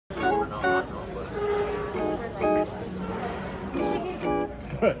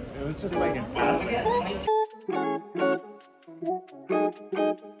but it was just like in passing.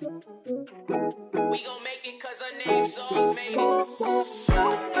 We gon' make it 'cause our name songs made it.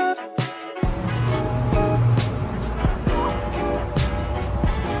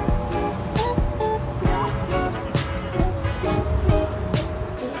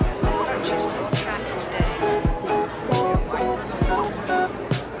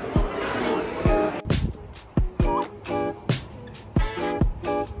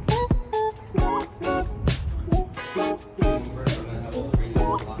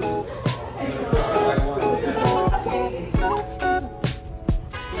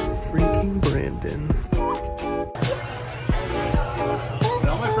 Freaking Branjen. And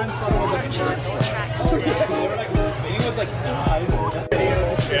all my friends thought it was like just they were like, it was like,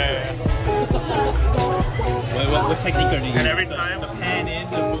 yeah. What technique are you using? And every time the pan in,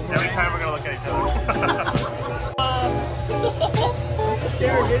 the boomerang. Every time we're gonna look at each other.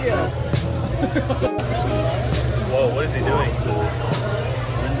 Scary video. Whoa, what is he doing?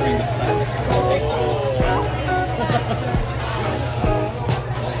 Rendering the fat.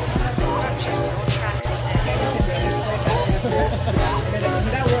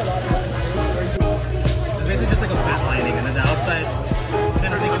 It's basically just like a fat lining, and then the outside,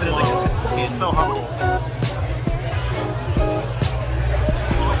 kind of think of it as like a skin. It's so humble.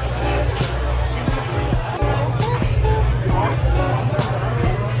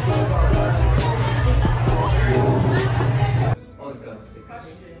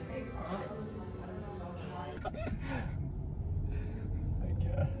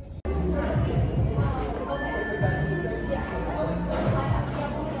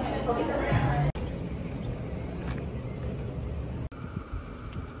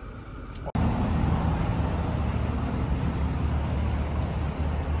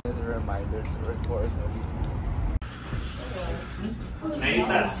 As a reminder to record every time. Can I use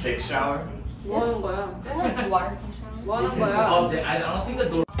that 6 shower? 뭐 하는 거야? 뭐 하는 거야? I don't think the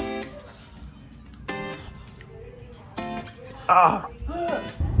door. Ah!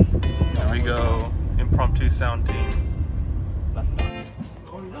 There we go. Impromptu sound team.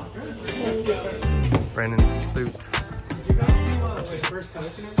 Brandon's suit. Did you guys do first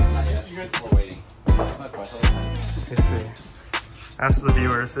listeners? Not yet. You guys were waiting. Let's see. Ask the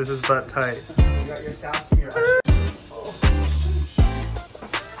viewers, is his butt tight? You got your sound from your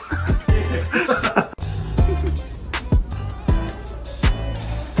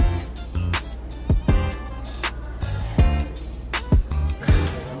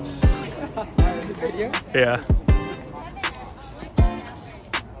video? Yeah.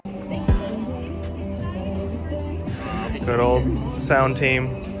 Good old sound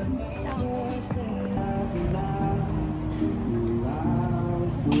team.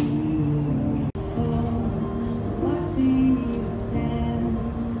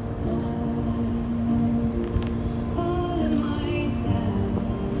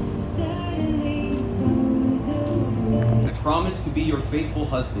 I promise to be your faithful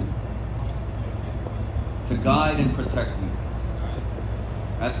husband, to guide and protect you.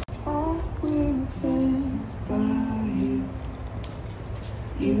 As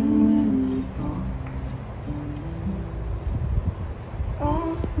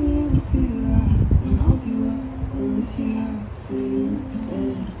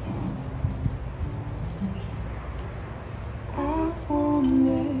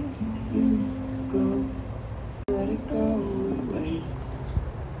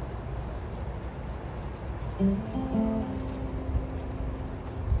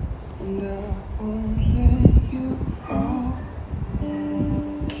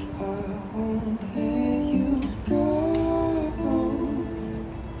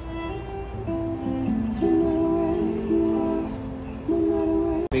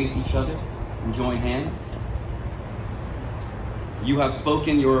face each other and join hands. You have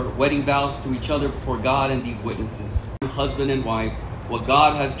spoken your wedding vows to each other before God and these witnesses. Husband and wife, what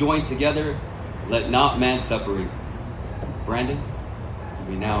God has joined together, let not man separate. Brandon,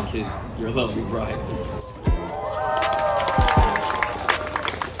 you may now kiss your lovely bride.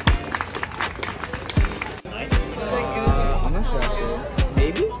 I'm not sure actually.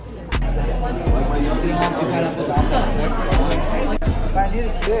 Maybe? I need to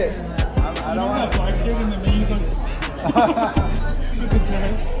sit. I don't want to.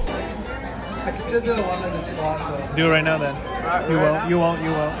 I can still do the one that just squat though. Do it right now then. You won't, you won't,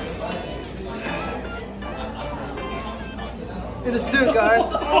 you won't. In a suit, guys.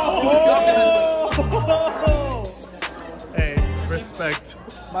 Hey, respect.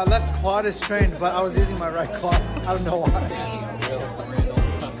 My left quad is trained, but I was using my right quad. I don't know why.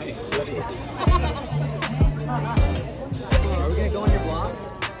 Are we gonna go on your vlog?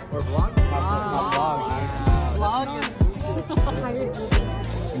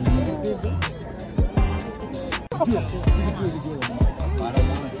 So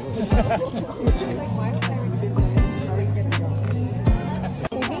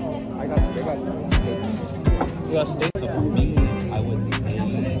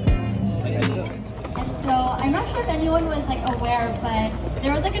I'm not sure if anyone was like aware, but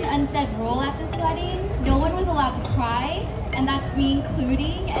there was like an unsaid rule at this wedding. No one was allowed to cry, and that's me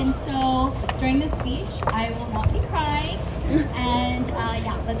including. And so during the speech, I will not be crying, and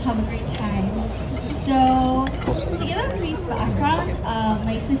yeah, let's have a great time. So to give a brief background,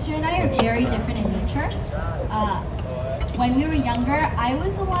 my sister and I are very different in nature. When we were younger, I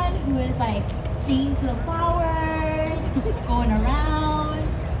was the one who was like singing to the flowers, going around,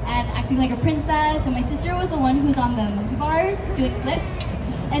 and acting like a princess, and my sister was the one who's on the monkey bars doing flips.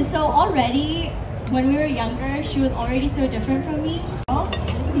 And so already, when we were younger, she was already so different from me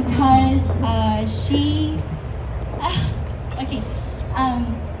because she, okay,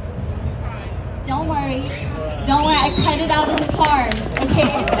 don't worry, I cut it out in the car, okay,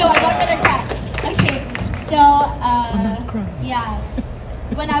 so I'm not gonna cry. Okay, so, yeah,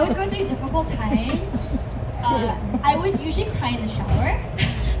 when I would go through difficult times, I would usually cry in the shower.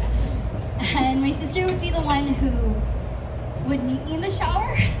 And my sister would be the one who would meet me in the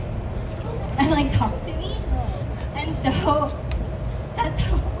shower and like talk to me. And so that's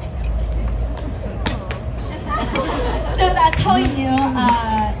how I knew,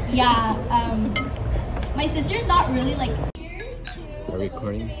 my sister's not really like. Are we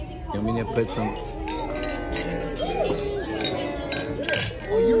recording? You want me to put some?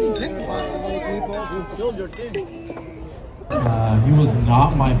 Oh, you already did one. You killed your team. He was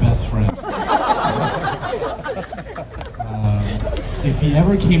not my best friend. If he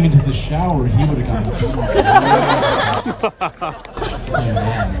ever came into the shower, he would have gotten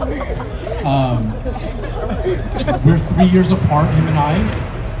we're 3 years apart, him and I.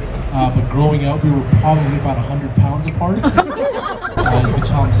 But growing up, we were probably about 100 pounds apart. You could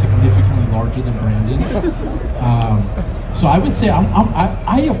tell I'm significantly larger than Branjen. So I would say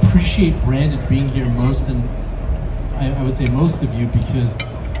I appreciate Branjen being here most than I would say most of you, because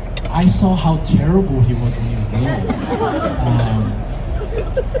I saw how terrible he was when he was little.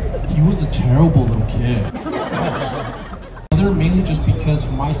 He was a terrible little kid. Mainly just because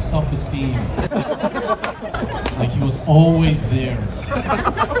my self-esteem, like he was always there.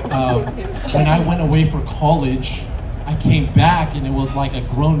 When I went away for college, I came back and it was like a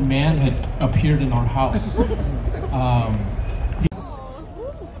grown man had appeared in our house.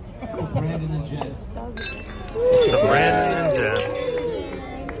 Branjen and Jen. The Branjen and Jen.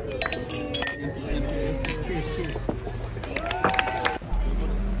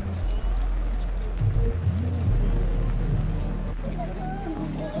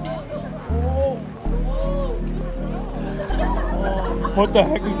 What the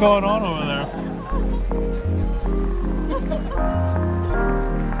heck is going on over there?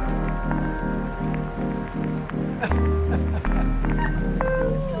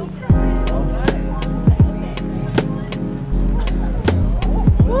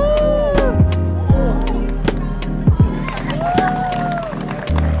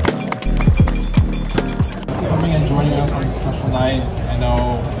 Coming and joining us on this special night. I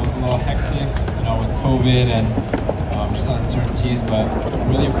know it was a little hectic, you know, with COVID and just uncertainties, but I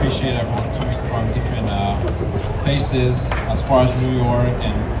really appreciate everyone coming from different places as far as New York,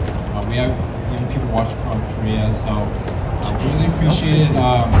 and we have even people watching from Korea, so really appreciate it.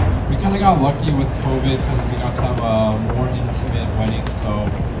 We kind of got lucky with COVID because we got to have a more intimate wedding, so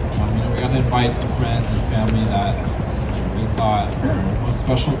you know, we got to invite the friends and family that we thought was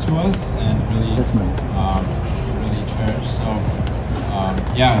special to us and really cherished. So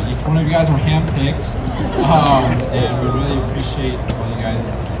yeah, each one of you guys were handpicked, and we really appreciate all you guys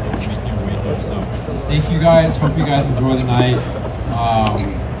making your way here. So thank you guys. Hope you guys enjoy the night.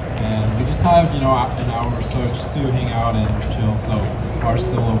 And we just have, you know, an hour or so just to hang out and chill. So bars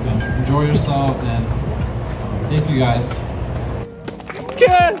still open. Enjoy yourselves, and thank you guys.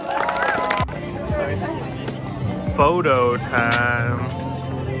 Yes! Photo time.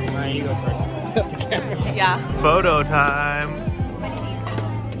 Alright, you go first. Yeah. Photo time.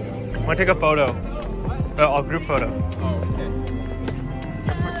 Want to take a photo? A group photo. Oh, okay.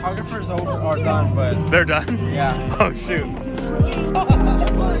 The photographers are done, but They're done? yeah. Oh shoot.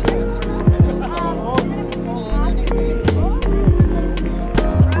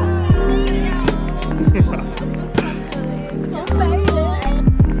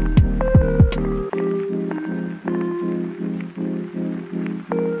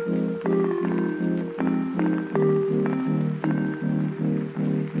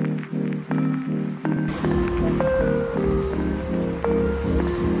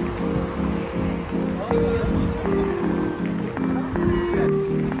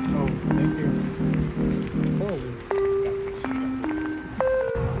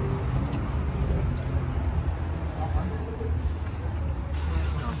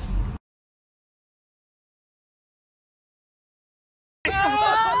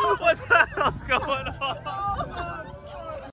 hell's going on?